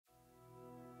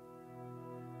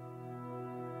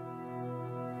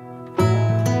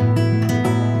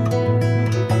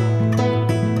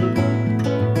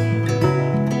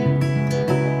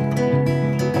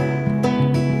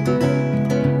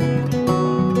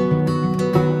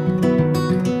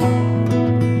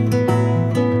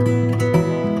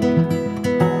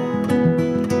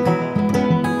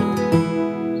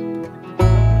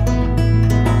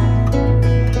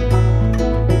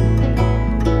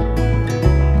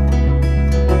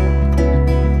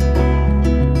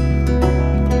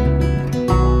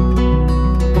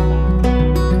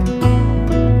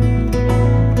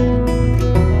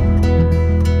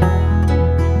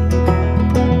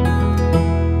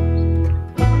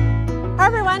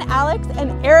everyone, Alex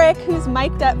and Eric, who's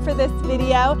mic'd up for this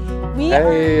video.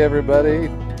 Hey everybody,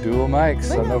 dual mics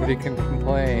so nobody can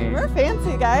complain. We're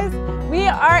fancy, guys. We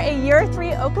are a year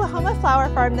 3 Oklahoma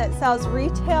flower farm that sells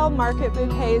retail market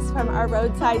bouquets from our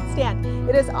roadside stand.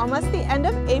 It is almost the end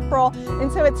of April,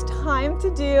 and so it's time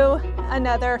to do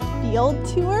another field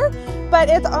tour. But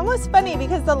it's almost funny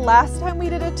because the last time we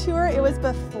did a tour, it was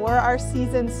before our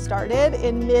season started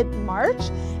in mid-March.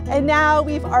 And now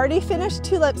we've already finished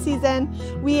tulip season.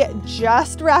 We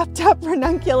just wrapped up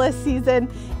ranunculus season,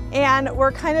 and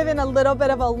we're kind of in a little bit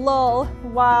of a lull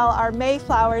while our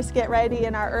Mayflowers get ready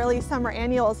and our early summer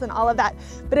annuals and all of that.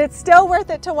 But it's still worth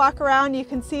it to walk around. You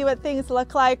can see what things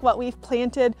look like, what we've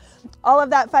planted, all of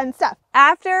that fun stuff.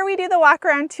 After we do the walk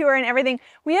around tour and everything,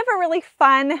 we have a really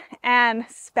fun and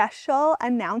special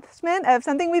announcement of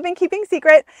something we've been keeping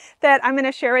secret that I'm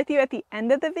gonna share with you at the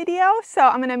end of the video. So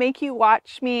I'm gonna make you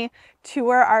watch me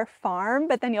tour our farm,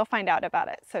 but then you'll find out about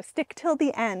it. So stick till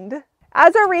the end.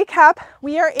 As a recap,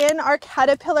 we are in our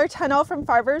caterpillar tunnel from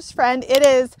Farmer's Friend. It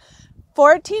is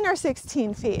 14 or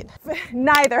 16 feet.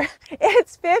 Neither.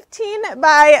 It's 15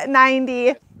 by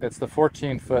 90. It's the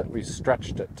 14 foot, we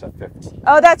stretched it to 15.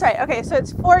 Oh, that's right. Okay, so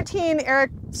it's 14.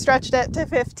 Eric stretched it to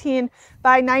 15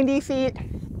 by 90 feet.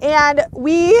 And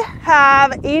we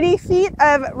have 80 feet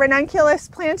of ranunculus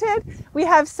planted. We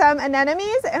have some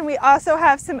anemones, and we also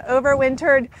have some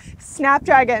overwintered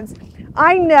snapdragons.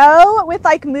 I know with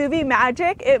like movie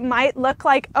magic, it might look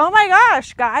like, oh my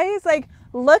gosh, guys, like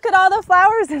look at all the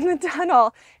flowers in the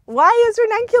tunnel. Why is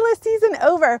ranunculus season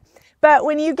over? But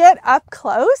when you get up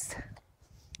close,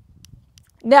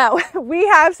 no, we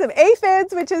have some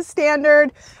aphids, which is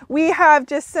standard. We have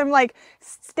just some like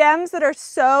stems that are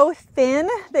so thin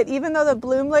that even though the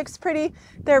bloom looks pretty,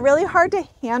 they're really hard to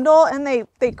handle and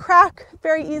they crack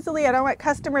very easily. I don't want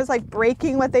customers like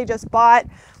breaking what they just bought.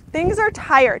 Things are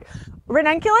tired.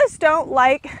 Ranunculus don't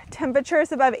like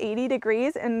temperatures above 80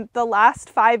 degrees, and the last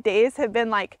 5 days have been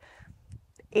like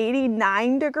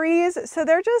 89 degrees. So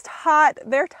they're just hot,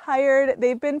 they're tired.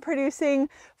 They've been producing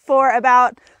for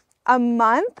about a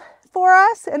month for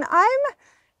us, and I'm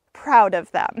proud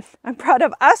of them. I'm proud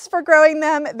of us for growing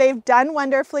them. They've done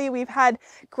wonderfully. We've had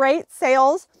great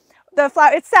sales.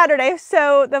 It's Saturday,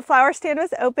 so the flower stand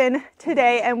was open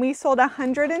today, and we sold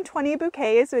 120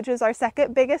 bouquets, which is our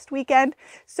second biggest weekend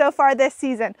so far this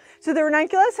season. So the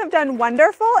ranunculus have done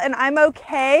wonderful, and I'm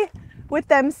okay with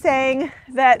them saying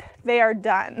that they are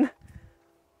done.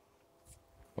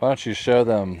 Why don't you show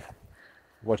them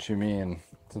what you mean,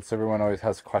 since everyone always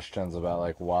has questions about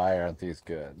like, why aren't these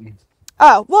good?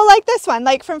 Oh, well, like this one,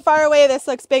 like from far away, this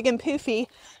looks big and poofy,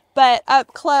 but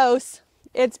up close,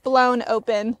 it's blown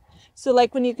open. So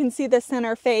like when you can see the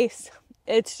center face,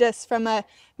 it's just from a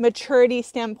maturity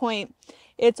standpoint,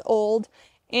 it's old.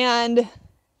 And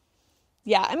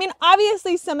yeah, I mean,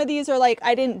 obviously some of these are like,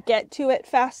 I didn't get to it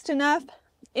fast enough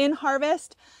in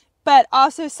harvest, but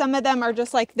also some of them are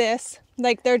just like this,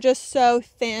 like they're just so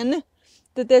thin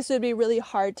that this would be really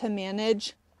hard to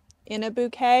manage in a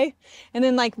bouquet. And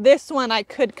then like this one I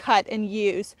could cut and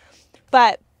use,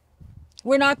 but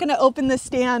we're not going to open the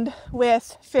stand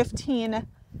with 15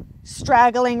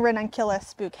 straggling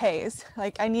ranunculus bouquets.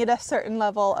 Like I need a certain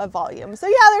level of volume. So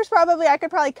yeah, I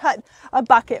could probably cut a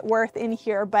bucket worth in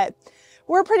here, but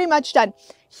we're pretty much done.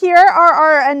 Here are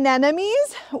our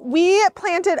anemones. We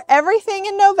planted everything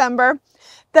in November.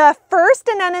 The first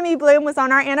anemone bloom was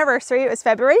on our anniversary. It was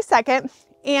February 2nd,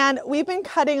 and we've been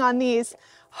cutting on these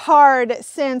hard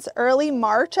since early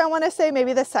March. I want to say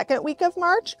maybe the second week of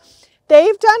March.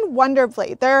 They've done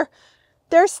wonderfully.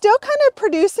 They're still kind of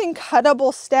producing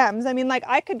cuttable stems. I mean, like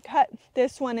I could cut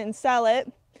this one and sell it,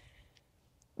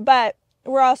 but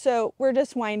we're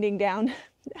just winding down.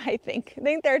 I think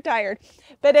they're tired.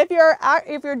 But if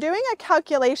you're doing a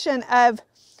calculation of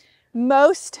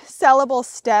most sellable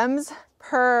stems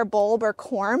per bulb or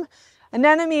corm,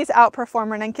 anemones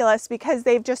outperform ranunculus because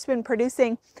they've just been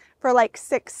producing for like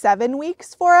 6-7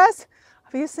 weeks for us.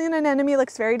 Obviously an anemone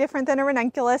looks very different than a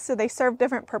ranunculus, so they serve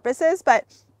different purposes, but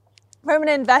from an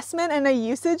investment and a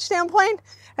usage standpoint,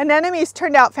 anemones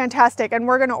turned out fantastic, and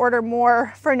we're going to order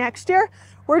more for next year.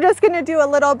 We're just going to do a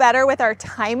little better with our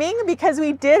timing because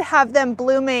we did have them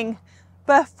blooming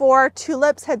before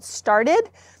tulips had started,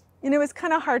 and it was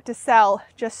kind of hard to sell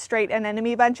just straight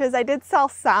anemone bunches. I did sell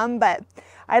some, but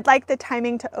I'd like the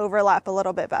timing to overlap a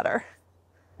little bit better.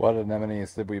 What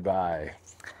anemones did we buy?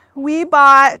 We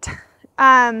bought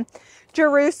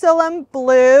Jerusalem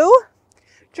Blue,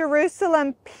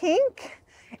 Jerusalem Pink,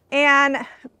 and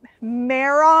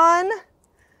Maron.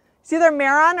 It's either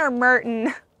Maron or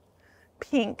Merton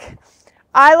Pink.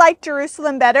 I like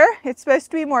Jerusalem better. It's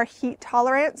supposed to be more heat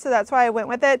tolerant, so that's why I went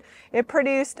with it. It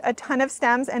produced a ton of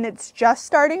stems and it's just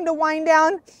starting to wind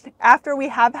down after we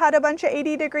have had a bunch of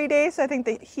 80-degree days. So I think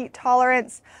the heat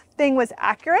tolerance thing was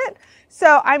accurate.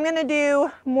 So I'm gonna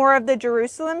do more of the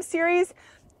Jerusalem series.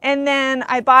 And then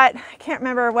I can't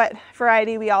remember what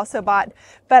variety we also bought,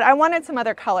 but I wanted some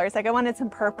other colors. Like I wanted some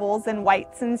purples and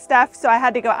whites and stuff. So I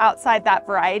had to go outside that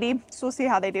variety. So we'll see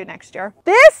how they do next year.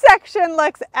 This section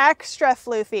looks extra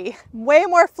floofy, way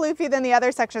more floofy than the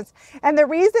other sections. And the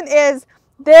reason is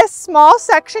this small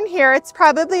section here, it's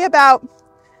probably about,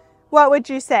 what would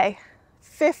you say,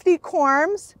 50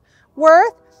 corms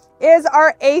worth, is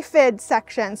our aphid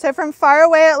section. So from far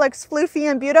away, it looks floofy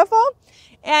and beautiful.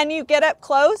 And you get up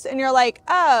close and you're like,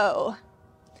 oh,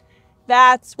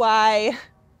 that's why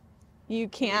you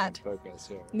can't focus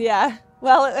here. Yeah.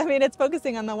 Well, I mean, it's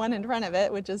focusing on the one in front of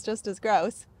it, which is just as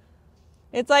gross.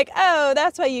 It's like, oh,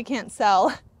 that's why you can't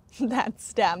sell that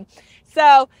stem.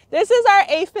 So this is our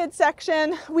aphid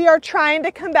section. We are trying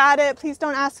to combat it. Please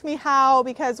don't ask me how,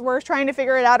 because we're trying to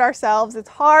figure it out ourselves. It's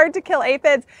hard to kill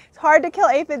aphids. It's hard to kill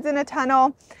aphids in a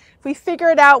tunnel. If we figure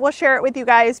it out, we'll share it with you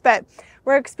guys, but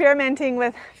we're experimenting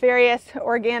with various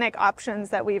organic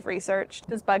options that we've researched.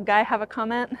 Does Bug Guy have a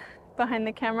comment behind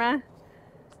the camera?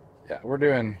 Yeah, we're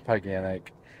doing Pyganic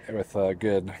with a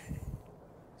good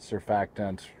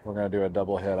surfactant. We're gonna do a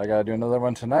double hit. I gotta do another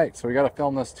one tonight, so we gotta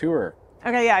film this tour.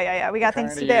 Okay, yeah. We got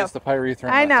things to do. Use the pyrethrum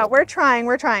I know, method. we're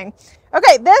trying.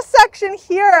 Okay, this section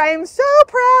here I am so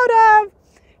proud of.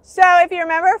 So if you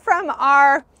remember from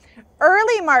our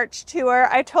early March tour,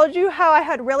 I told you how I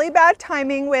had really bad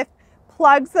timing with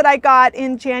plugs that I got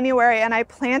in January, and I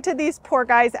planted these poor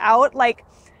guys out like,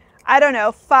 I don't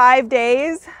know, 5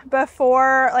 days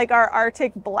before like our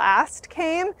Arctic blast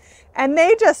came, and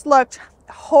they just looked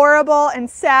horrible and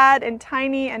sad and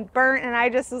tiny and burnt, and I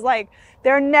just was like,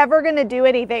 they're never gonna do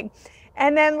anything.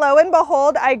 And then lo and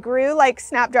behold, I grew like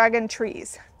snapdragon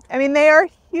trees. I mean, they are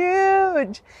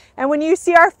huge. And when you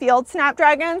see our field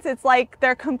snapdragons, it's like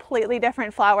they're completely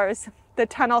different flowers. The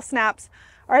tunnel snaps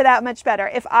are that much better.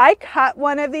 If I cut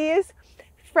one of these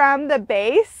from the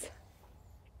base,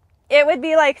 it would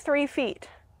be like 3 feet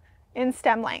in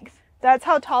stem length. That's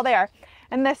how tall they are.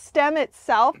 And the stem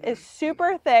itself is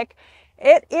super thick.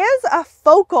 It is a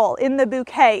focal in the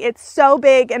bouquet. It's so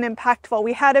big and impactful.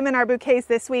 We had them in our bouquets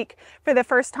this week for the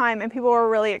first time, and people were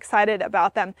really excited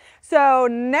about them. So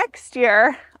next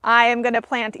year, I am going to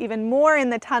plant even more in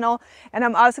the tunnel, and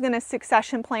I'm also going to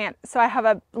succession plant so I have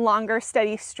a longer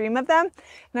steady stream of them.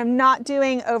 And I'm not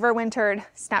doing overwintered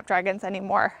snapdragons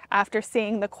anymore after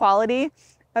seeing the quality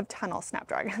of tunnel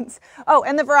snapdragons. Oh,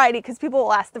 and the variety, because people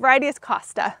will ask, the variety is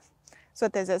Costa. That's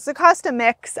what this is. The Costa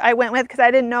mix I went with because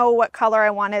I didn't know what color I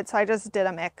wanted, so I just did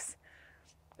a mix.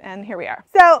 And here we are.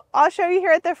 So I'll show you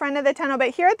here at the front of the tunnel,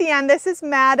 but here at the end, this is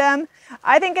Madam.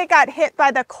 I think it got hit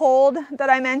by the cold that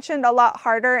I mentioned a lot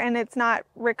harder, and it's not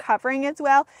recovering as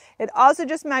well. It also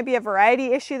just might be a variety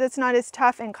issue that's not as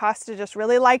tough, and Costa just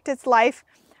really liked its life.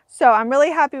 So I'm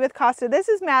really happy with Costa. This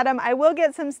is Madam. I will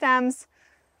get some stems.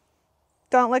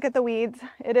 Don't look at the weeds.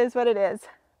 It is what it is.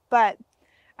 But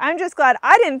I'm just glad.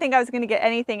 I didn't think I was going to get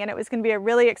anything, and it was going to be a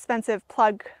really expensive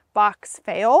plug box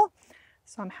fail.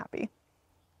 So I'm happy.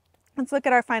 Let's look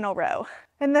at our final row.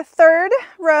 In the third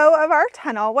row of our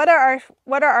tunnel, what are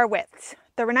our widths?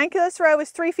 The ranunculus row is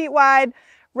 3 feet wide.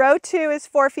 Row 2 is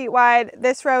 4 feet wide.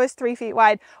 This row is 3 feet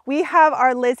wide. We have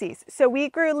our Lizzies. So we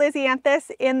grew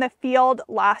Lizzianthus in the field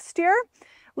last year.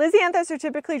 Lizzianthus are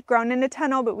typically grown in a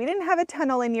tunnel, but we didn't have a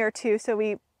tunnel in year 2, so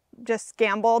we just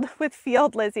gambled with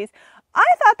field Lizzies. I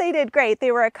thought they did great.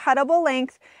 They were a cuttable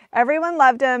length. Everyone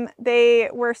loved them. They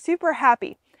were super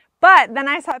happy. But then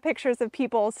I saw pictures of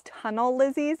people's tunnel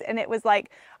Lizzies, and it was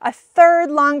like a third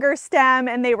longer stem,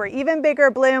 and they were even bigger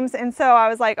blooms. And so I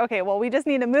was like, okay, well, we just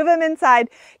need to move them inside,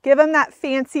 give them that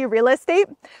fancy real estate.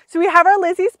 So we have our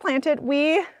Lizzies planted.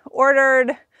 We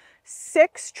ordered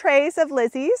 6 trays of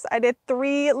Lizzies. I did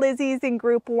 3 Lizzies in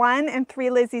group 1 and 3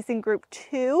 Lizzies in group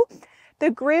 2.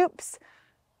 The groups,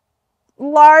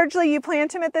 largely you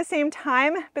plant them at the same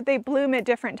time, but they bloom at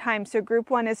different times. So group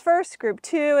 1 is first, group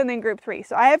 2, and then group 3.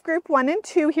 So I have group 1 and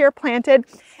 2 here planted,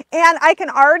 and I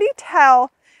can already tell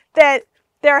that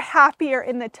they're happier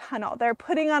in the tunnel. They're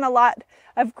putting on a lot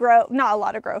of growth, not a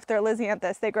lot of growth. They're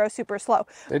Lizzianthus. They grow super slow.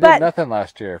 They did nothing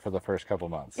last year for the first couple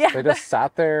months. Yeah. They just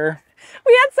sat there.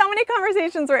 We had so many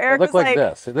conversations where Eric was like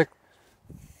this.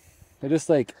 They just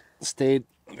like stayed.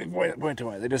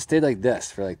 They just stayed like this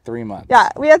for like 3 months. Yeah,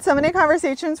 we had so many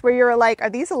conversations where you were like, are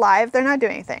these alive? They're not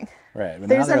doing anything. Right. But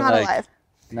These are not like, alive.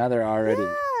 now they're already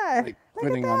Yeah, like look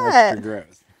putting at on that. extra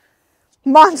growth.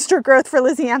 monster growth for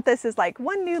Lisianthus is like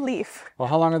one new leaf. Well,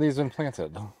 how long have these been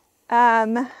planted?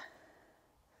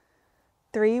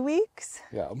 3 weeks,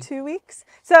 Yeah. 2 weeks.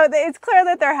 So it's clear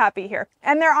that they're happy here.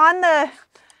 And they're on the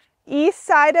east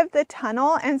side of the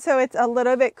tunnel, and so it's a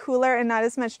little bit cooler and not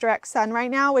as much direct sun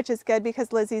right now, which is good because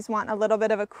Lizzies want a little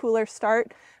bit of a cooler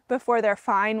start before they're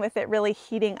fine with it really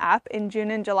heating up in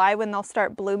June and July when they'll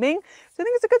start blooming. So I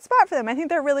think it's a good spot for them. I think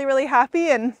they're really, really happy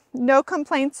and no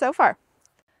complaints so far.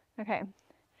 Okay.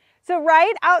 So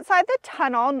right outside the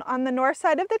tunnel, on the north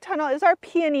side of the tunnel, is our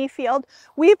peony field.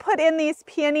 We put in these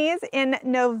peonies in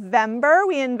November.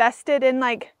 We invested in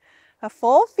like a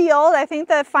full field. I think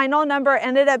the final number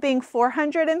ended up being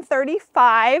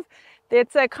 435.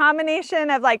 It's a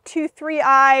combination of like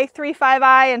 2,3I,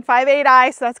 3,5I, and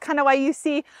 5,8I. So that's kind of why you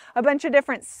see a bunch of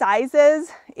different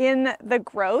sizes in the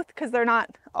growth, because they're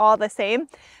not all the same.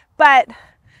 But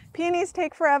peonies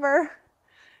take forever.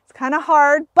 It's kind of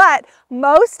hard, but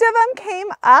most of them came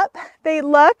up. They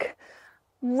look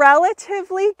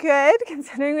relatively good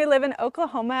considering we live in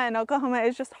Oklahoma, and Oklahoma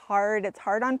is just hard. It's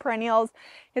hard on perennials.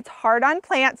 It's hard on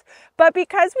plants. But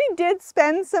because we did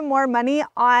spend some more money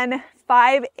on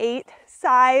 5/8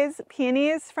 size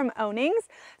peonies from Ownings,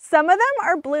 some of them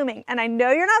are blooming. And I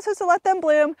know you're not supposed to let them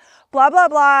bloom. Blah, blah,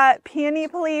 blah. Peony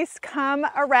police, come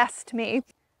arrest me.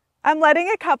 I'm letting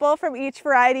a couple from each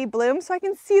variety bloom so I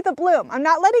can see the bloom. I'm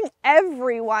not letting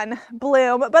everyone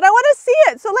bloom, but I want to see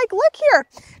it. So like, look here.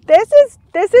 This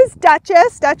is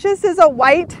Duchess. Duchess is a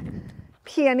white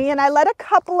peony, and I let a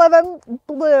couple of them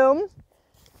bloom.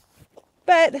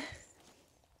 But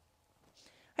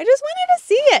I just wanted to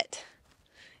see it.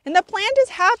 And the plant is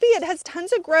happy. It has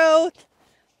tons of growth.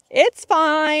 It's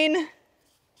fine.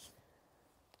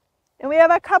 And we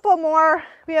have a couple more.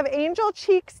 We have Angel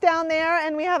Cheeks down there,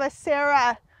 and we have a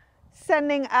Sarah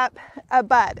sending up a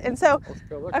bud. And so,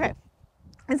 okay,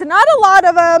 it's not a lot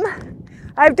of them.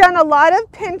 I've done a lot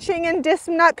of pinching and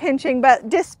not pinching, but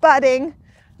disbudding.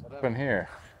 What up in here?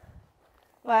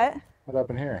 What? What up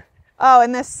in here? Oh,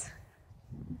 in this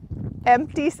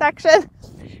empty section.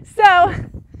 So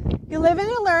you live and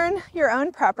you learn your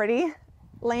own property.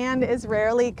 Land is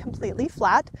rarely completely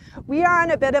flat. We are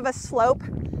on a bit of a slope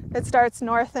that starts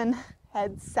north and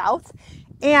heads south.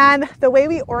 And the way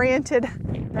we oriented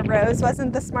the rows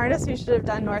wasn't the smartest. We should have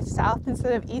done north-south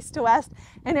instead of east to west.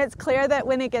 And it's clear that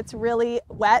when it gets really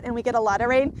wet and we get a lot of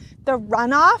rain, the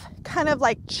runoff kind of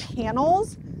like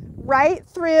channels right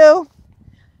through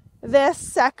this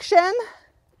section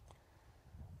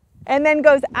and then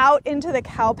goes out into the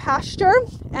cow pasture.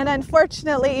 And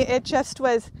unfortunately, it just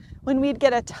was, when we'd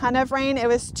get a ton of rain, it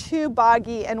was too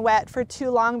boggy and wet for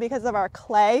too long because of our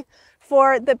clay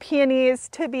for the peonies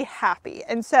to be happy.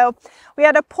 And so we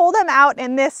had to pull them out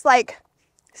in this like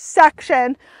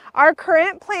section. Our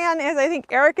current plan is, I think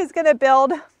Eric is going to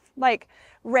build like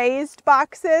raised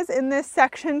boxes in this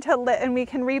section and we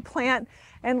can replant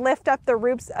and lift up the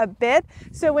roots a bit.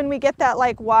 So when we get that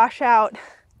like washout,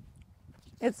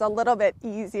 it's a little bit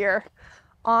easier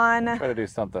on Try to do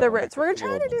something the roots. We're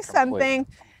trying to do something.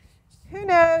 Who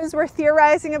knows? We're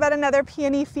theorizing about another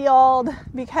peony field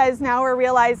because now we're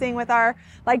realizing with our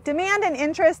like demand and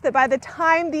interest that by the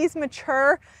time these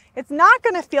mature, it's not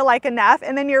going to feel like enough.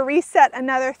 And then you're reset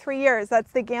another 3 years.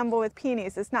 That's the gamble with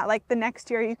peonies. It's not like the next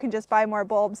year you can just buy more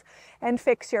bulbs and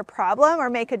fix your problem or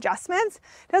make adjustments.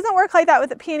 It doesn't work like that with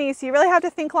the peonies. So you really have to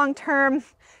think long term.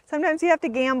 Sometimes you have to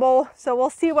gamble, so we'll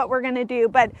see what we're gonna do.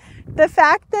 But the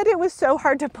fact that it was so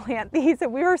hard to plant these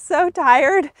and we were so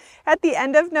tired at the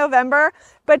end of November,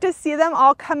 but to see them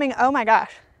all coming, oh my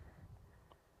gosh.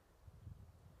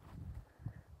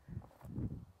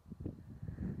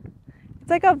 It's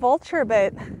like a vulture,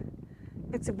 but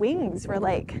its wings were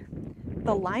like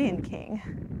the Lion King.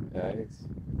 Yeah, it's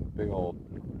big old.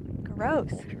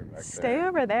 Gross. Stay there.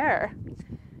 over there.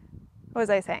 What was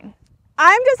I saying?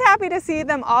 I'm just happy to see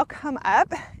them all come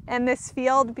up and this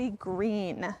field be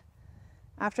green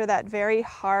after that very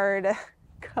hard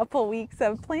couple weeks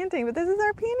of planting. But this is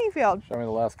our peony field. Show me the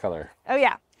last color. Oh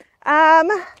yeah.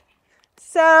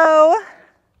 So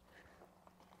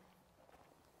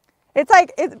it's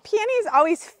like peonies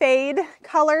always fade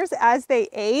colors as they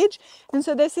age. And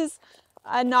so this is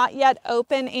not yet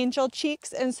open Angel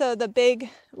Cheeks. And so the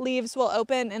big leaves will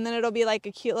open and then it'll be like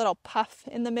a cute little puff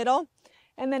in the middle.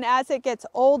 And then as it gets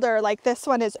older, like this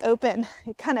one is open,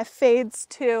 it kind of fades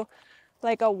to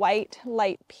like a white,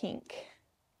 light pink.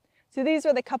 So these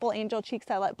were the couple Angel Cheeks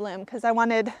I let bloom because I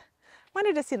wanted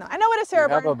to see them. I know what a Sarah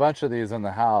We have a bunch of these in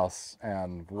the house,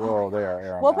 and whoa, they are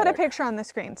aromatic. We'll put a picture on the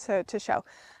screen to show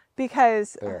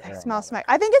because they smell so much.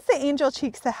 I think it's the Angel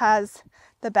Cheeks that has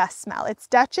the best smell. It's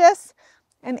Duchess,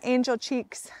 and angel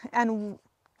cheeks and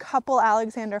couple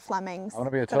Alexander Flemings. I want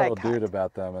to be a that I total cut. dude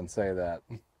about them and say that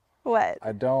What?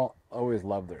 I don't always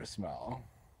love their smell.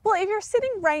 Well, if you're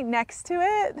sitting right next to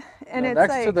it and it's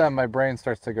Next like, to them, my brain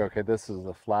starts to go, okay, this is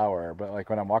the flower. But like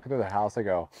when I'm walking through the house, I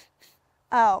go,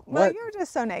 oh, well, what? you're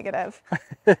just so negative.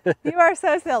 You are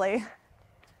so silly.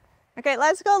 Okay,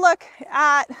 let's go look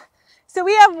at, so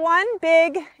we have one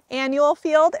big annual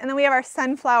field and then we have our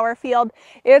sunflower field.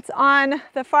 It's on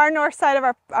the far north side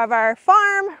of our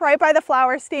farm, right by the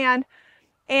flower stand.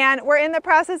 And we're in the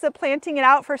process of planting it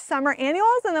out for summer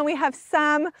annuals. And then we have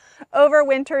some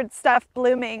overwintered stuff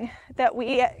blooming that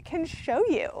we can show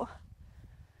you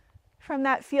from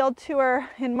that field tour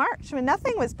in March when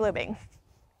nothing was blooming.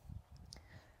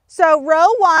 So row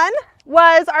one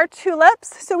was our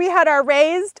tulips. So we had our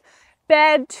raised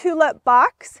bed tulip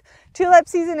box. Tulip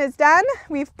season is done.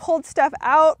 We've pulled stuff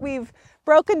out. We've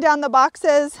broken down the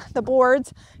boxes, the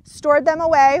boards, stored them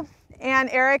away. And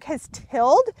Eric has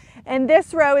tilled, and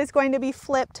this row is going to be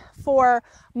flipped for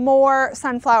more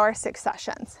sunflower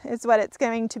successions, is what it's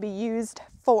going to be used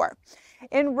for.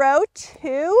 In row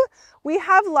two, we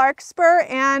have larkspur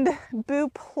and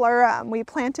bupleurum. We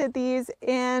planted these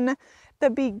in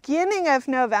the beginning of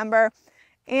November,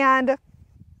 and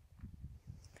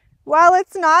while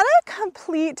it's not a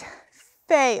complete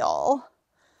fail,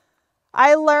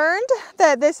 I learned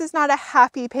that this is not a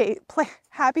happy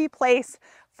place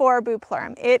for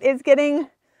bupleurum. It is getting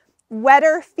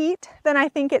wetter feet than I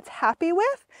think it's happy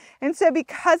with. And so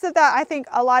because of that, I think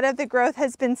a lot of the growth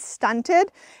has been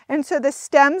stunted. And so the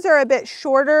stems are a bit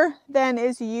shorter than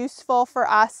is useful for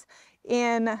us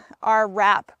in our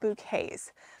wrap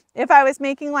bouquets. If I was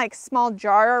making like small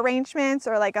jar arrangements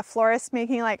or like a florist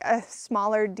making like a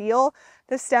smaller deal,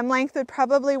 the stem length would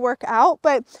probably work out.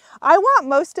 But I want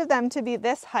most of them to be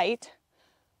this height,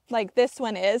 like this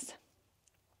one is.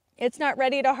 It's not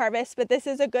ready to harvest, but this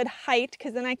is a good height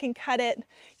because then I can cut it,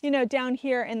 you know, down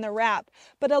here in the wrap.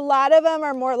 But a lot of them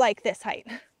are more like this height,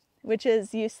 which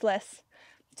is useless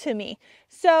to me.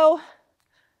 So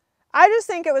I just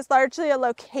think it was largely a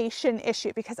location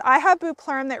issue because I have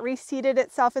bupleurum that reseeded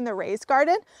itself in the raised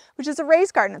garden, which is a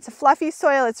raised garden. It's a fluffy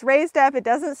soil, it's raised up, it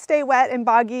doesn't stay wet and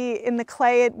boggy in the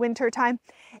clay at winter time,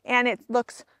 and it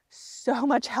looks so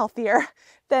much healthier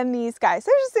than these guys.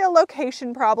 There's just a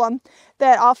location problem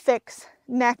that I'll fix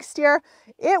next year.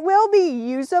 It will be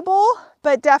usable,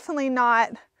 but definitely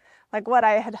not like what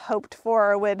I had hoped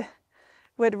for or would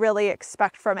really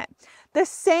expect from it. The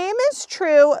same is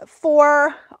true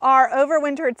for our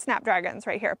overwintered snapdragons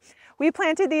right here. We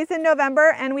planted these in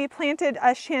November and we planted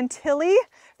a Chantilly.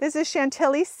 This is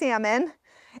Chantilly salmon.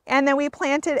 And then we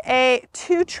planted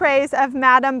 2 trays of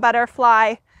Madam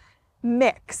Butterfly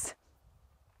mix.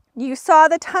 You saw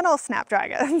the tunnel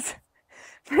snapdragons.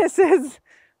 This is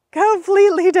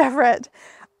completely different.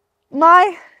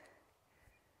 And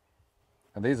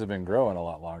these have been growing a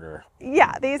lot longer.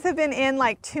 Yeah, these have been in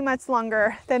like 2 months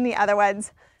longer than the other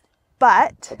ones,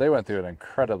 but they went through an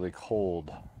incredibly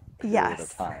cold period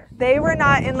of time. They were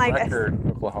not in like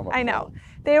Oklahoma. I know.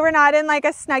 They were not in like a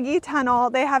snuggy tunnel.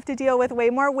 They have to deal with way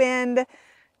more wind,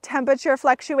 temperature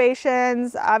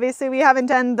fluctuations. Obviously, we haven't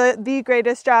done the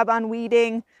greatest job on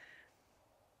weeding.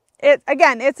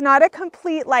 Again, it's not a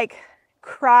complete like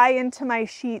cry into my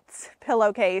sheets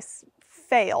pillowcase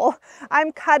fail.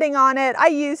 I'm cutting on it. I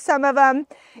use some of them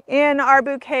in our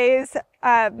bouquets.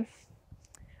 Our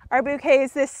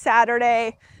bouquets this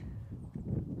Saturday.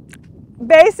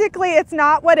 Basically, it's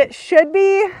not what it should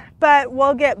be, but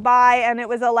we'll get by, and it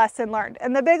was a lesson learned.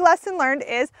 And the big lesson learned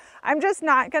is I'm just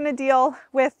not going to deal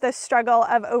with the struggle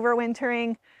of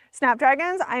overwintering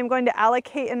snapdragons. I'm going to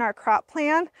allocate in our crop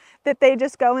plan that they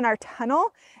just go in our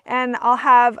tunnel, and I'll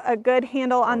have a good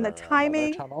handle on the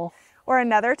timing. Or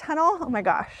another tunnel. Oh my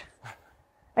gosh.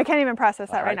 I can't even process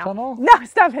that right now. Tunnel? No,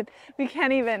 stop it. We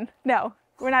can't even. No,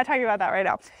 we're not talking about that right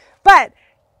now. But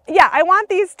yeah, I want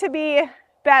these to be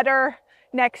better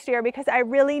next year because I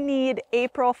really need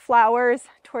April flowers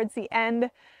towards the end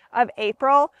of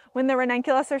April. When the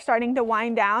ranunculus are starting to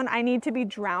wind down, I need to be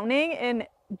drowning in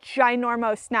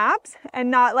ginormous snaps and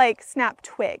not like snap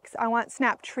twigs. I want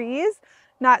snap trees,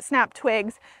 not snap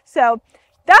twigs. So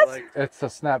that's it's a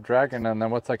snapdragon, and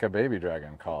then what's like a baby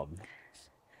dragon called?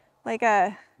 Like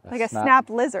a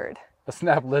snap lizard. A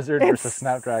snap lizard versus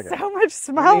snapdragon. So much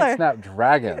smaller.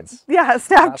 Snapdragons. Yeah,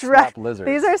 snap lizards.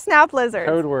 These are snap lizards.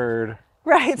 Code word.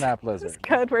 Right. Snap lizard.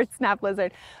 Code word snap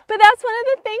lizard. But that's one of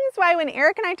the things why when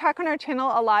Eric and I talk on our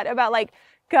channel a lot about like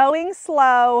going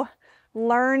slow,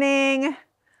 learning,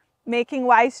 making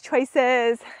wise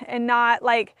choices, and not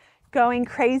like going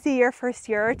crazy your first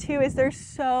year or two is there's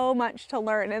so much to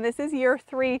learn. And this is year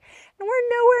 3 and we're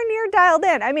nowhere near dialed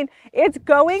in. I mean, it's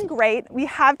going great. We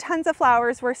have tons of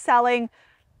flowers we're selling.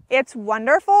 It's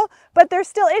wonderful, but there's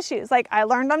still issues. Like I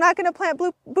learned I'm not going to plant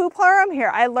Bupleurum here.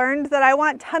 I learned that I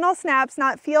want tunnel snaps,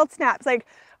 not field snaps. Like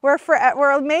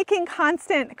we're making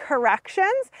constant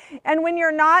corrections. And when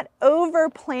you're not over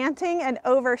planting and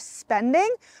overspending,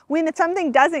 when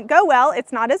something doesn't go well,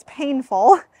 it's not as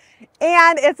painful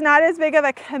and it's not as big of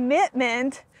a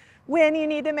commitment when you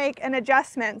need to make an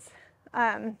adjustment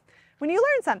when you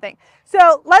learn something.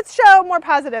 So let's show more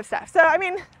positive stuff. So, I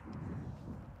mean,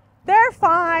 they're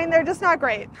fine, they're just not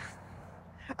great.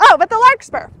 Oh, but the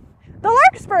larkspur. The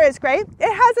larkspur is great.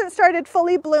 It hasn't started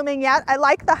fully blooming yet. I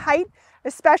like the height,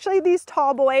 especially these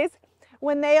tall boys.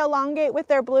 When they elongate with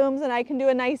their blooms and I can do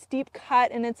a nice deep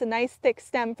cut and it's a nice thick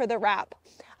stem for the wrap.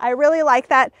 I really like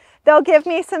that. They'll give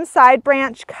me some side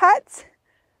branch cuts.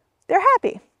 They're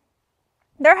happy.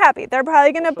 They're happy. They're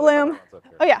probably gonna bloom.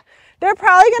 Oh yeah, they're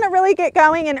probably gonna really get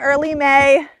going in early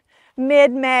May,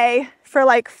 mid-May for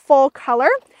like full color.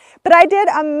 But I did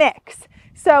a mix.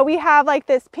 So we have like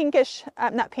this pinkish,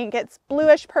 not pink, it's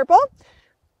bluish purple.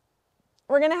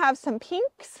 We're gonna have some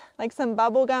pinks, like some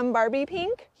bubblegum Barbie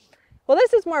pink. Well,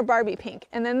 this is more Barbie pink,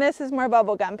 and then this is more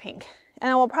bubblegum pink. And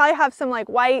then we'll probably have some like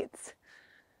whites.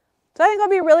 So I think it'll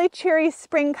be really cheery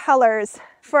spring colors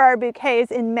for our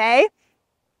bouquets in May.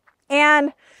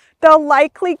 And they'll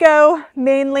likely go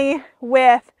mainly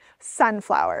with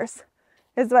sunflowers,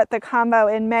 is what the combo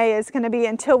in May is going to be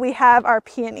until we have our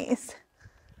peonies.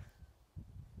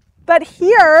 But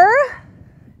here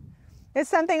is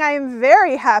something I am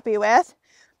very happy with.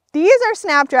 These are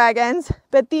snapdragons,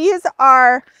 but these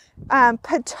are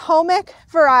Potomac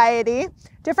variety,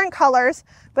 different colors,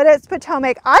 but it's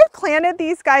Potomac. I planted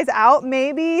these guys out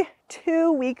maybe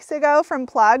 2 weeks ago from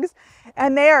plugs,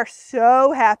 and they are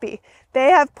so happy.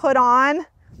 They have put on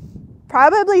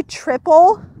probably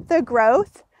triple the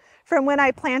growth from when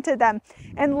I planted them.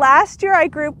 And last year I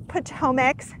grew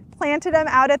Potomacs, planted them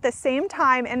out at the same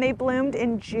time, and they bloomed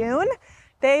in June.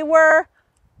 They were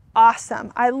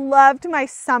awesome. I loved my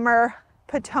summer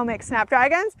Potomac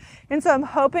snapdragons. And so I'm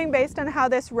hoping, based on how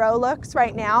this row looks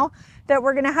right now, that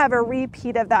we're gonna have a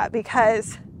repeat of that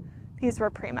because these were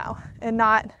primo and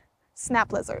not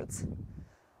snap lizards.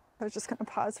 I was just gonna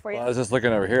pause for you. Well, I was just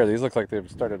looking over here. These look like they've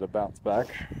started to bounce back.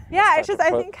 Yeah, it's just,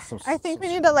 I think we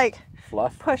need to like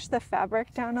fluff. Push the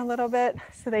fabric down a little bit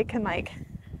so they can like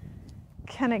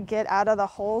kind of get out of the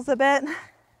holes a bit.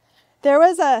 There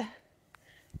was a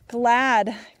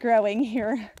glad growing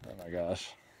here. Oh my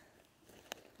gosh.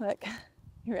 Look,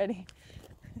 you ready?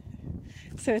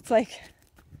 So it's like,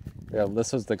 yeah,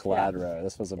 this was the glad row.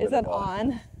 This was a bit is it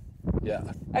on? Yeah.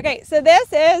 Okay, so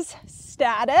this is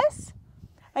Status.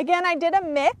 Again, I did a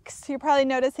mix. You're probably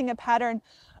noticing a pattern.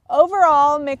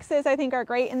 Overall, mixes I think are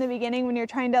great in the beginning when you're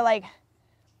trying to like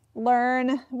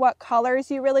learn what colors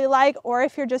you really like, or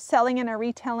if you're just selling in a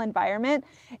retail environment.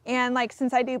 And like,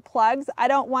 since I do plugs, I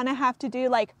don't want to have to do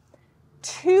like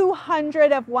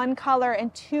 200 of one color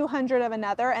and 200 of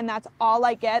another, and that's all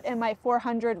I get in my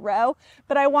 400 row.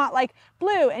 But I want like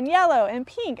blue and yellow and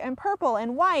pink and purple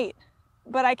and white,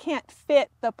 but I can't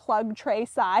fit the plug tray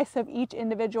size of each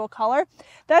individual color.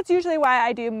 That's usually why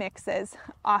I do mixes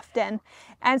often.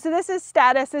 And so this is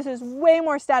Status. This is way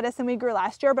more Status than we grew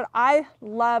last year, but I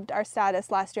loved our Status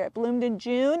last year. It bloomed in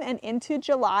June and into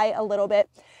July a little bit.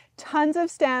 Tons of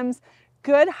stems,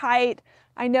 good height.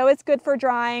 I know it's good for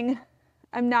drying.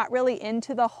 I'm not really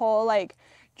into the whole like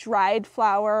dried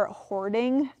flower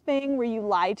hoarding thing where you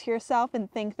lie to yourself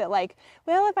and think that like,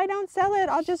 well, if I don't sell it,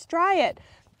 I'll just dry it.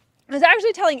 I was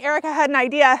actually telling Eric I had an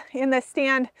idea in the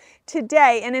stand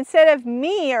today, and instead of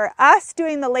me or us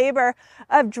doing the labor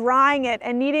of drying it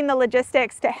and needing the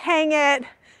logistics to hang it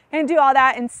and do all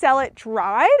that and sell it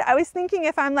dried, I was thinking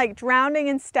if I'm like drowning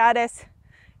in Status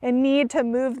and need to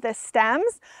move the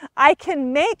stems, I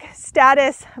can make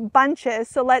Status bunches.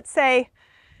 So let's say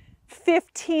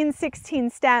 15, 16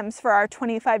 stems for our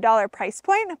 $25 price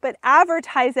point, but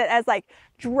advertise it as like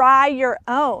dry your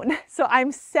own. So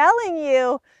I'm selling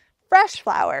you fresh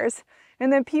flowers,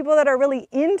 and then people that are really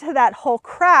into that whole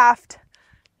craft,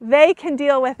 they can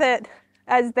deal with it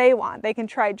as they want. They can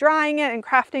try drying it and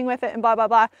crafting with it and blah, blah,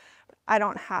 blah. I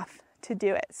don't have to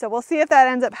do it. So we'll see if that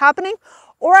ends up happening,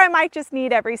 or I might just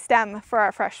need every stem for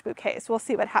our fresh bouquets. We'll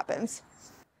see what happens.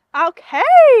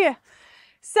 Okay.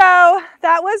 So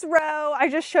that was row, I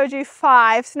just showed you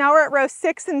 5. So now we're at row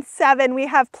 6 and 7. We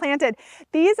have planted.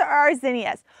 These are our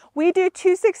zinnias. We do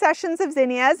 2 successions of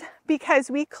zinnias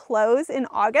because we close in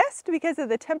August because of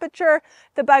the temperature,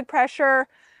 the bug pressure,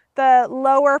 the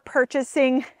lower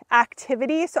purchasing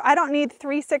activity. So I don't need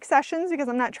 3 successions because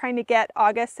I'm not trying to get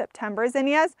August, September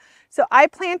zinnias. So I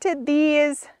planted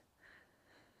these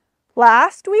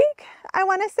last week, I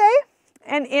want to say,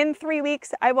 and in 3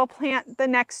 weeks I will plant the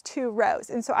next 2 rows.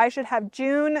 And so I should have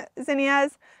June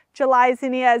zinnias, July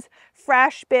zinnias,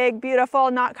 fresh, big, beautiful,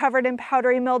 not covered in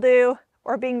powdery mildew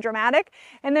or being dramatic.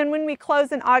 And then when we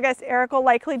close in August, Eric will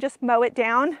likely just mow it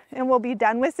down and we'll be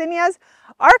done with zinnias.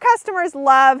 Our customers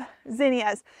love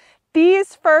zinnias.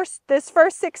 This first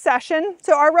succession,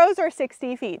 so our rows are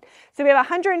 60 feet. So we have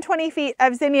 120 feet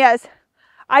of zinnias.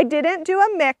 I didn't do a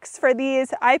mix for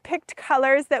these. I picked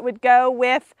colors that would go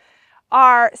with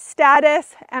our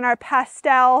Status and our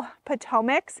Pastel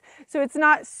Potomacs. So it's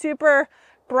not super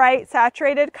bright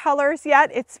saturated colors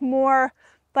yet. It's more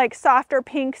like softer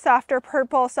pink, softer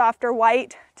purple, softer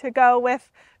white to go with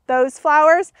those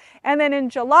flowers. And then in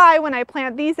July, when I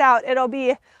plant these out, it'll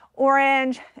be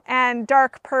orange and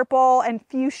dark purple and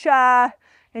fuchsia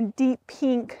and deep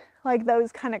pink, like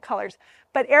those kind of colors.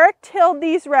 But Eric tilled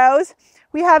these rows.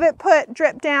 We have it put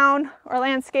drip down or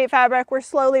landscape fabric. We're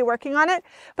slowly working on it,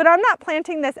 but I'm not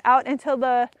planting this out until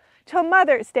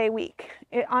Mother's Day week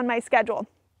on my schedule.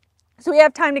 So we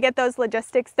have time to get those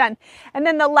logistics done. And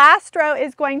then the last row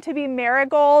is going to be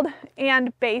marigold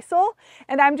and basil.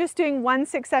 And I'm just doing 1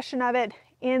 succession of it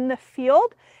in the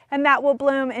field, and that will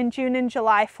bloom in June and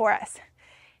July for us.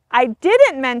 I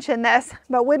didn't mention this,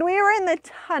 but when we were in the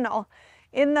tunnel,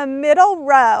 in the middle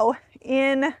row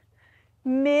in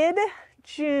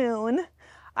mid-June,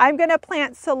 I'm going to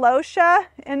plant celosia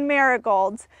and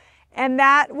marigolds, and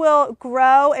that will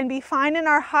grow and be fine in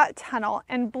our hot tunnel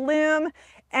and bloom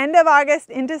end of August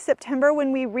into September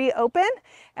when we reopen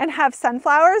and have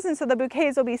sunflowers. And so the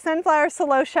bouquets will be sunflower,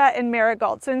 celosia, and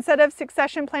marigold. So instead of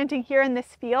succession planting here in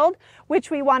this field, which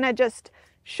we want to just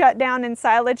shut down in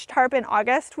silage tarp in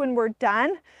August when we're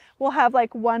done, we'll have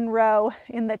like 1 row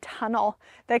in the tunnel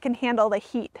that can handle the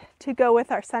heat to go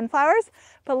with our sunflowers.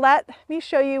 But let me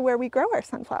show you where we grow our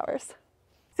sunflowers.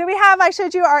 So I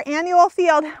showed you our annual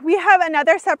field. We have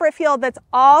another separate field that's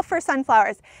all for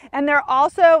sunflowers. And they're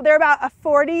about a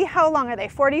 40, how long are they?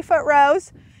 40-foot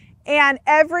rows. And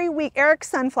every week, Eric's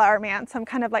sunflower man, so I'm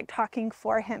kind of like talking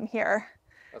for him here.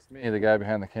 That's me, the guy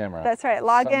behind the camera. That's right,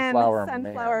 log in,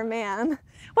 Sunflower man.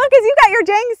 Well, because you got your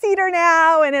Jang seeder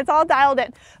now and it's all dialed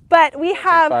in. But we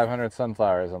have 500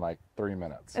 sunflowers in like 3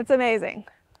 minutes. It's amazing.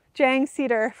 Jang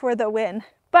seeder for the win.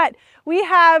 But we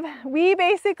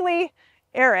basically,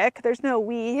 Eric, there's no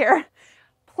we here,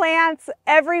 plants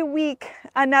every week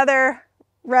another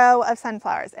row of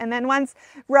sunflowers. And then once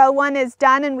row 1 is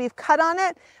done and we've cut on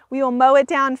it, we will mow it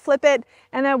down, flip it,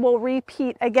 and then we'll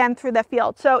repeat again through the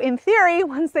field. So in theory,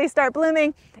 once they start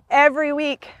blooming, every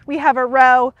week we have a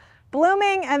row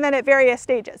blooming and then at various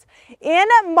stages. In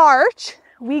March,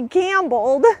 we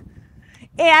gambled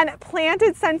and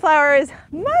planted sunflowers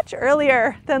much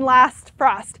earlier than last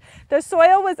frost. The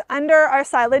soil was under our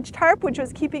silage tarp, which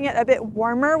was keeping it a bit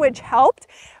warmer, which helped,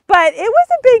 but it was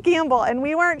a big gamble and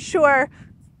we weren't sure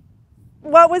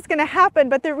what was going to happen.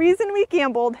 But the reason we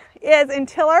gambled is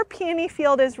until our peony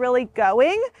field is really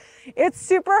going, it's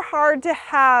super hard to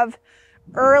have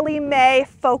early May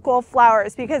focal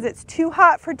flowers because it's too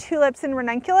hot for tulips and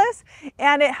ranunculus,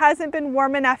 and it hasn't been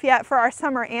warm enough yet for our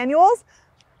summer annuals.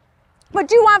 But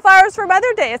do you want flowers for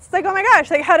Mother's Day? It's like, oh my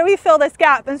gosh, like how do we fill this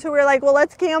gap? And so we were like, well,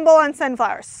 let's gamble on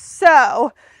sunflowers.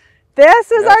 So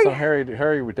this is some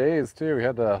hairy days too. We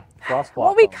had the frost block.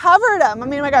 Well, we covered them. I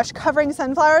mean, oh my gosh, covering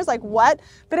sunflowers, like what?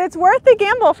 But it's worth the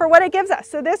gamble for what it gives us.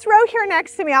 So this row here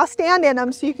next to me, I'll stand in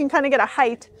them so you can kind of get a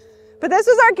height. But this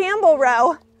is our gamble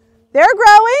row. They're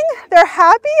growing, they're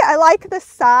happy. I like the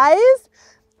size.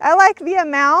 I like the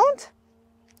amount.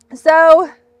 So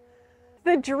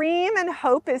the dream and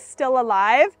hope is still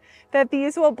alive that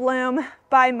these will bloom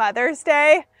by Mother's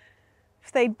Day.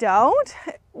 If they don't,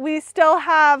 we still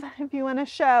have, if you want to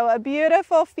show, a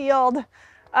beautiful field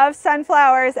of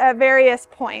sunflowers at various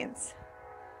points.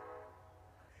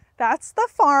 That's the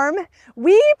farm.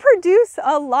 We produce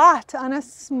a lot on a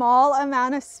small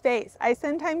amount of space. I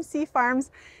sometimes see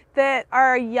farms that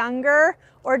are younger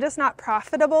or just not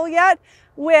profitable yet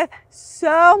with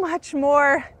so much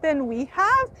more than we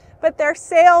have, but their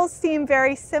sales seem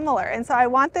very similar. And so I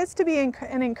want this to be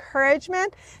an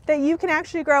encouragement that you can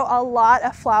actually grow a lot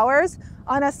of flowers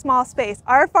on a small space.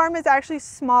 Our farm is actually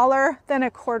smaller than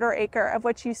a 1/4 acre of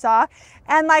what you saw.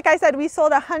 And like I said, we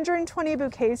sold 120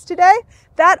 bouquets today.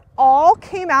 That all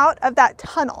came out of that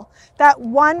tunnel, that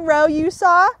 1 row you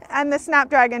saw and the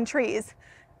snapdragon trees.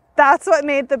 That's what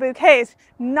made the bouquets,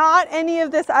 not any of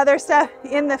this other stuff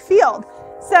in the field.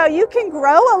 So you can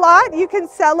grow a lot, you can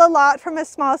sell a lot from a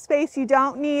small space. You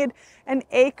don't need an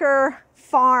acre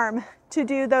farm to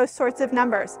do those sorts of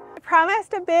numbers. I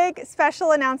promised a big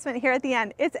special announcement here at the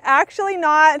end. It's actually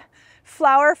not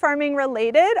flower farming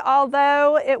related,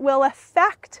 although it will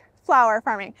affect flower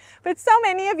farming. But so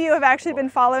many of you have actually been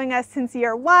following us since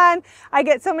year one. I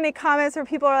get so many comments where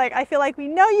people are like, I feel like we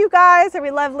know you guys, or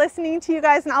we love listening to you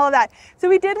guys and all of that. So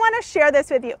we did want to share this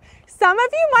with you. Some of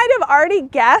you might have already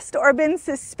guessed or been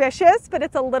suspicious, but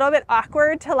it's a little bit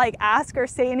awkward to like ask or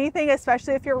say anything,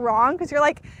 especially if you're wrong, because you're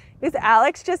like, is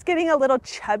Alex just getting a little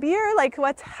chubbier? Like,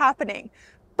 what's happening?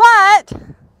 But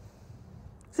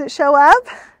does it show up?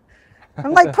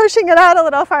 I'm like pushing it out a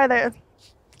little farther.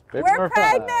 We're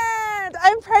pregnant.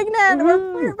 I'm pregnant.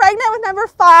 We're pregnant with number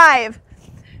 5.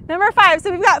 Number 5.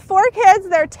 So we've got 4 kids.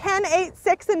 They're 10, 8,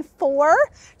 6, and 4.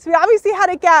 So we obviously had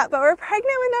a gap, but we're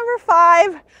pregnant with number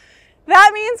 5.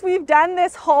 That means we've done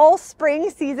this whole spring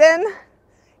season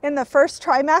in the first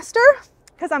trimester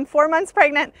because I'm 4 months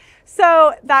pregnant.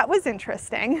 So that was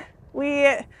interesting. We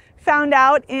found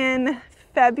out in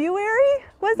February,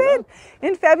 was it?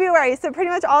 In February. So pretty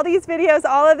much all these videos,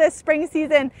 all of this spring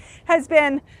season has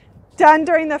been done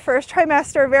during the first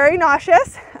trimester. Very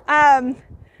nauseous.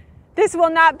 This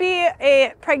will not be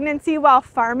a pregnancy while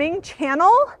farming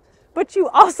channel, but you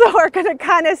also are going to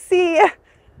kind of see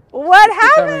what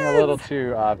happens. It's becoming a little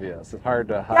too obvious. It's hard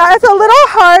to hide. Yeah, it's a little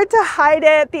hard to hide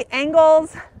it. The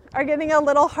angles are getting a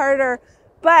little harder,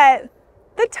 but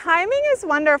the timing is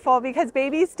wonderful because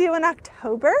baby's due in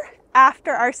October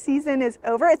after our season is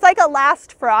over. It's like a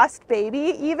last frost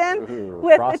baby even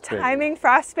with the timing,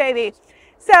 frost baby.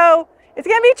 So it's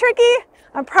gonna be tricky.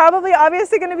 I'm probably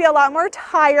obviously gonna be a lot more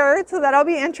tired, so that'll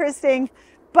be interesting.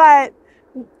 But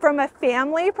from a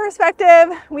family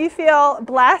perspective, we feel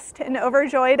blessed and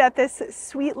overjoyed at this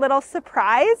sweet little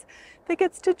surprise that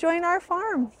gets to join our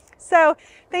farm. So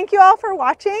thank you all for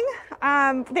watching.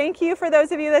 Thank you for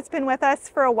those of you that's been with us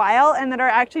for a while and that are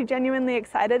actually genuinely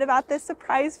excited about this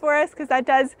surprise for us, because that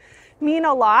does mean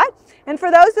a lot. And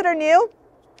for those that are new,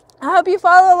 I hope you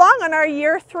follow along on our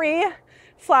year 3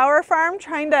 flower farm,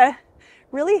 trying to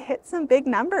really hit some big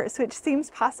numbers, which seems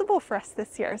possible for us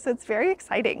this year. So it's very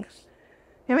exciting.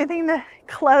 You have anything to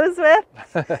close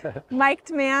with?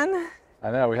 Mic'd man. I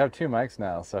know, we have 2 mics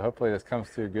now, so hopefully this comes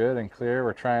through good and clear.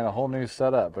 We're trying a whole new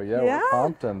setup, but yeah. We're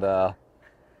pumped and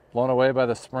blown away by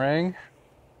the spring.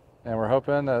 And we're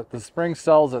hoping that the spring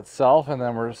sells itself, and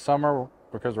then summer,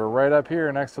 because we're right up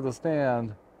here next to the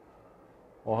stand,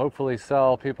 we'll hopefully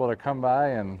sell people to come by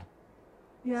and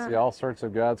see all sorts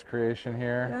of God's creation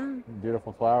here.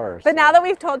 Beautiful flowers. But now that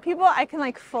we've told people, I can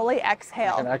like fully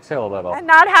exhale. I can exhale a little. And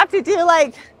not have to do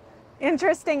like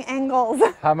interesting angles.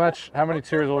 How many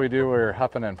tours will we do where we're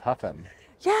huffing and puffing?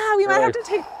 Yeah, we might have to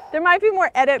take, there might be more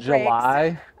edit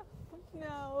July? breaks.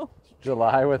 No.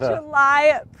 July with a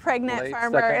July pregnant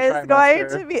farmer is going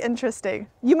to be interesting.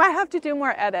 You might have to do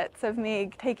more edits of me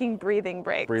taking breathing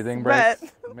breaks. Breathing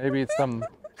breaks? Maybe some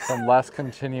less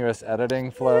continuous editing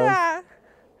flows. Yeah.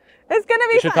 It's going to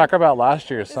be We should talk about last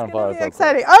year's sunflower. It's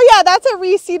exciting. Oh yeah, that's a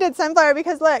reseeded sunflower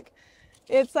because look,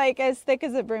 it's like as thick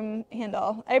as a broom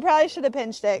handle. I probably should have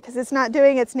pinched it because it's not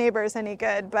doing its neighbors any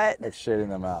good, but it's shading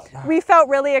them out. We felt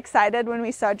really excited when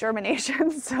we saw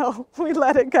germination, so we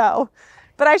let it go.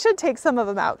 But I should take some of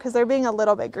them out because they're being a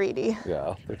little bit greedy.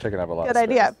 Yeah, they're taking up a lot Good of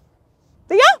idea. space.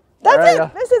 But yeah, that's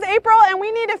it. This is April, and we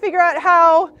need to figure out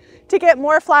how to get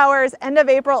more flowers end of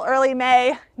April, early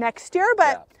May next year.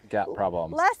 But gap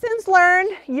problems. Lessons learned.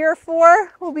 Year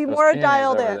 4 will be more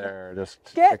dialed in. There, just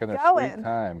get taking their going. sweet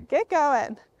time. Get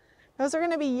going. Those are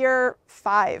going to be year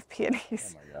 5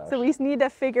 peonies. Oh my gosh. So we need to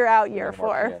figure out year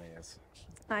 4. Peonies.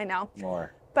 I know.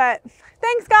 More. But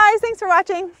thanks, guys. Thanks for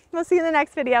watching. We'll see you in the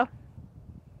next video.